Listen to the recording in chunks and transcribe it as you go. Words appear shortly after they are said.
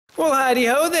Well, howdy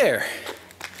ho there.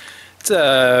 It's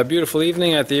a beautiful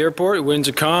evening at the airport. Winds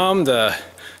are calm, the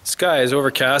sky is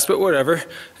overcast, but whatever.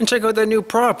 And check out that new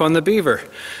prop on the Beaver.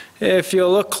 If you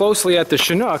look closely at the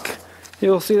Chinook,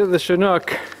 you'll see that the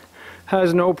Chinook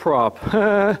has no prop.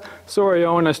 Sorry,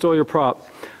 Owen, I stole your prop.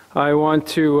 I want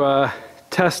to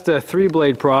test a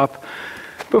 3-blade prop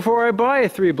before I buy a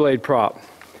 3-blade prop.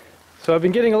 So I've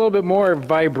been getting a little bit more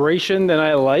vibration than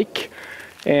I like.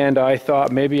 And I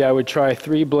thought maybe I would try a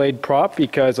 3-blade prop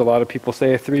because a lot of people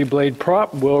say a 3-blade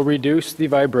prop will reduce the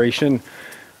vibration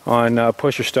on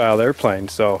pusher style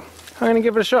airplanes. So I'm going to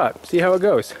give it a shot, see how it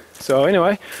goes. So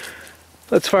anyway,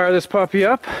 let's fire this puppy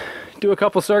up, do a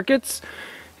couple circuits,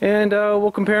 and we'll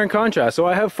compare and contrast. So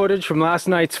I have footage from last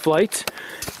night's flight,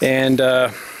 and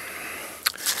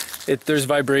there's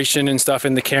vibration and stuff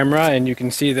in the camera, and you can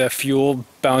see the fuel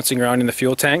bouncing around in the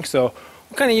fuel tank. So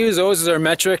we'll kind of use those as our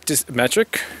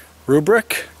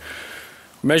rubric,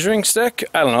 measuring stick,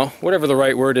 I don't know, whatever the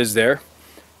right word is there,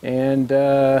 and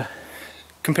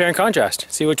compare and contrast,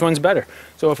 see which one's better.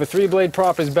 So if a 3-blade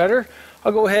prop is better,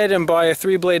 I'll go ahead and buy a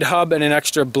 3-blade hub and an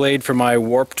extra blade for my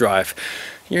warp drive.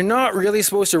 You're not really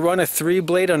supposed to run a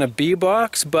 3-blade on a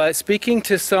B-box, but speaking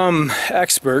to some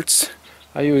experts,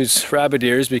 I use rabbit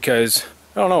ears because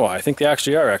I don't know why, I think they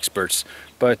actually are experts.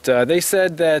 But they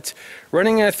said that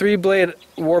running a 3-blade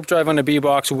warp drive on a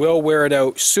B-box will wear it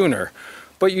out sooner.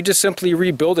 But you just simply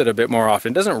rebuild it a bit more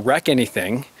often. It doesn't wreck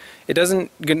anything. It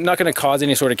not going to cause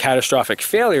any sort of catastrophic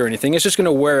failure or anything. It's just going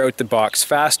to wear out the box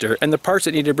faster. And the parts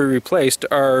that need to be replaced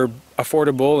are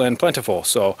affordable and plentiful.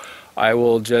 So I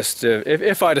will just,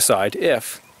 if I decide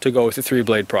to go with a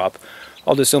 3-blade prop,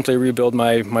 I'll just simply rebuild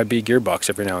my B gearbox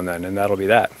every now and then, and that'll be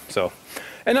that. So.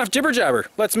 Enough jibber jabber.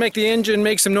 Let's make the engine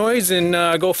make some noise and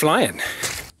go flying.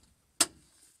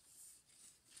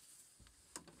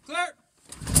 Clear.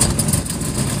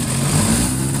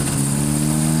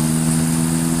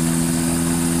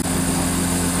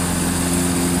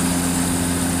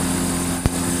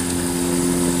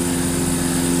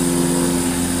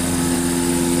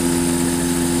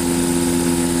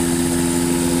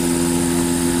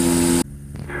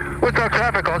 Woodstock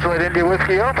traffic, also at India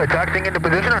Whiskey Alpha, taxiing into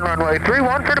position on runway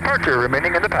 31 for departure,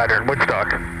 remaining in the pattern,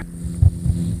 Woodstock.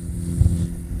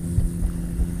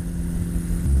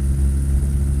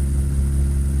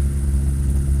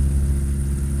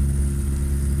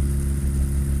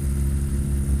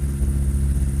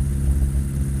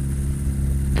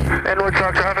 And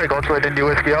Woodstock traffic, also at India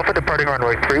Whiskey Alpha, departing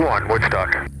runway 31,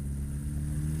 Woodstock.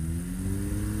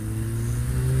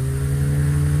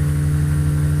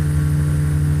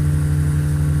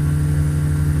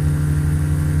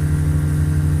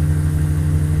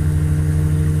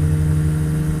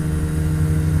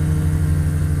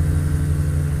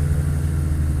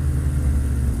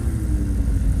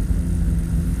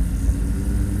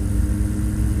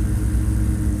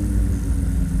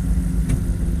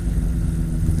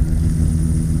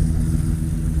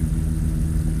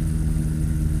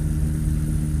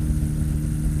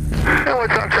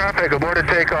 Woodstock traffic, aborted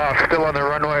takeoff, still on the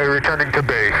runway, returning to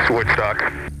base, Woodstock.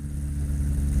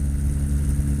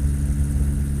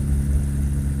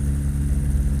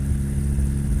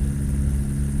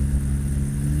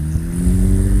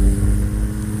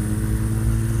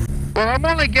 Well, I'm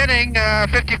only getting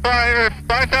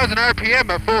 5,000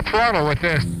 RPM at full throttle with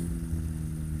this,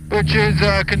 which is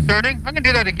concerning. I'm going to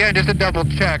do that again just to double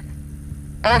check.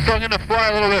 Also, I'm going to fly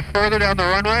a little bit further down the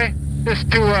runway just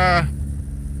to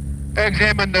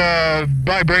examine the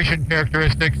vibration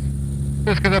characteristics,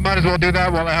 just because I might as well do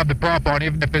that while I have the prop on,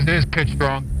 even if it is pitch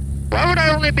strong. Why would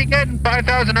I only be getting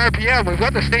 5,000 RPM? We've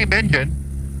got the same engine.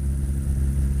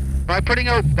 Am I putting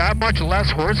out that much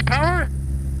less horsepower?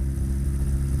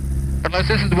 Unless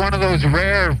this is one of those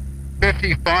rare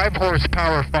 55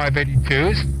 horsepower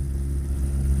 582s.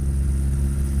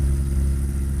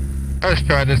 Let's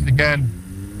try this again.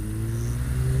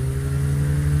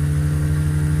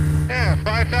 Yeah,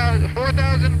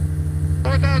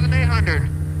 4,800.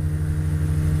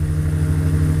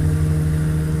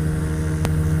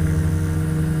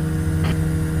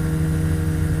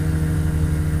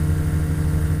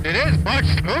 It is much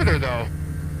smoother though.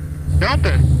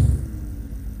 Something.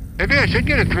 Maybe I should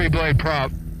get a 3-blade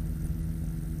prop.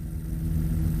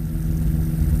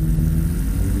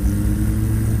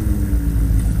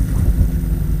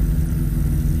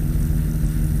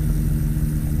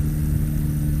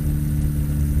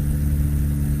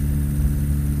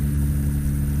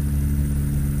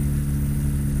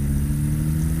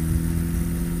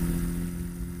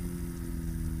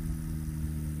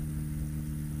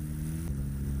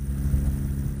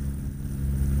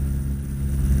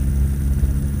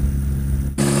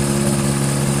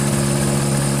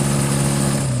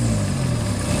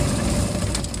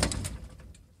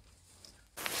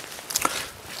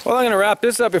 Well, I'm going to wrap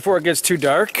this up before it gets too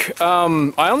dark.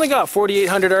 I only got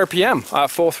 4,800 RPM at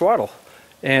full throttle,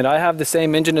 and I have the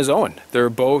same engine as Owen. They're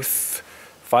both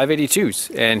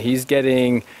 582s, and he's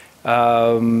getting,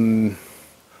 I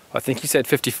think he said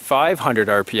 5,500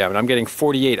 RPM, and I'm getting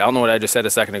 48. I don't know what I just said a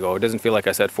second ago. It doesn't feel like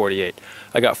I said 48.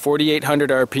 I got 4,800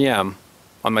 RPM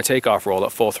on my takeoff roll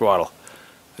at full throttle.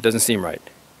 It doesn't seem right.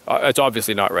 It's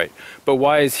obviously not right. But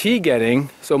why is he getting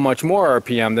so much more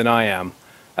RPM than I am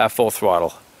at full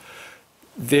throttle?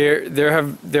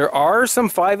 There are some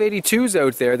 582s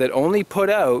out there that only put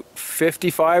out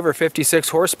 55 or 56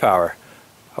 horsepower.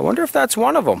 I wonder if that's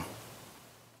one of them.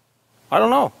 I don't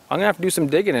know. I'm gonna have to do some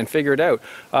digging and figure it out.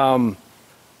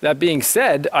 That being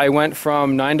said, I went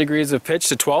from 9 degrees of pitch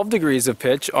to 12 degrees of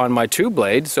pitch on my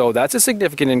 2-blade, so that's a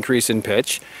significant increase in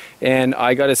pitch, and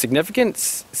I got a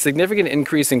significant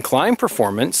increase in climb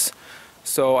performance.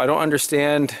 So I don't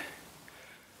understand.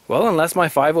 Well, unless my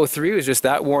 503 was just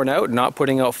that worn out and not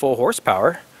putting out full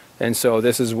horsepower, and so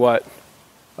this is what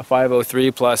a 503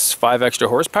 plus 5 extra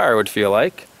horsepower would feel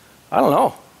like. I don't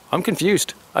know. I'm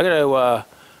confused. I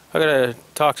gotta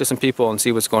talk to some people and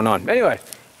see what's going on. Anyway,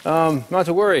 not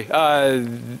to worry.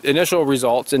 Initial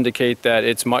results indicate that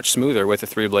it's much smoother with a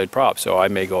 3-blade prop, so I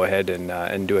may go ahead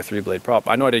and do a 3-blade prop.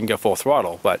 I know I didn't get full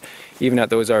throttle, but even at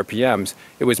those RPMs,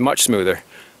 it was much smoother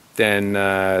than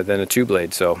a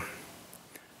 2-blade. So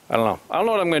I don't know. I don't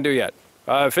know what I'm going to do yet.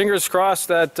 Fingers crossed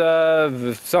that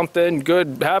something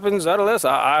good happens out of this.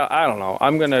 I don't know.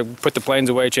 I'm going to put the planes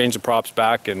away, change the props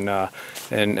back, and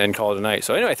call it a night.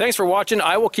 So anyway, thanks for watching.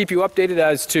 I will keep you updated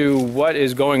as to what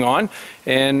is going on,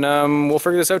 and we'll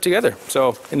figure this out together.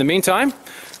 So in the meantime,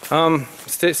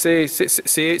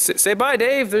 say bye,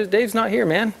 Dave. Dave's not here,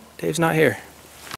 man. Dave's not here.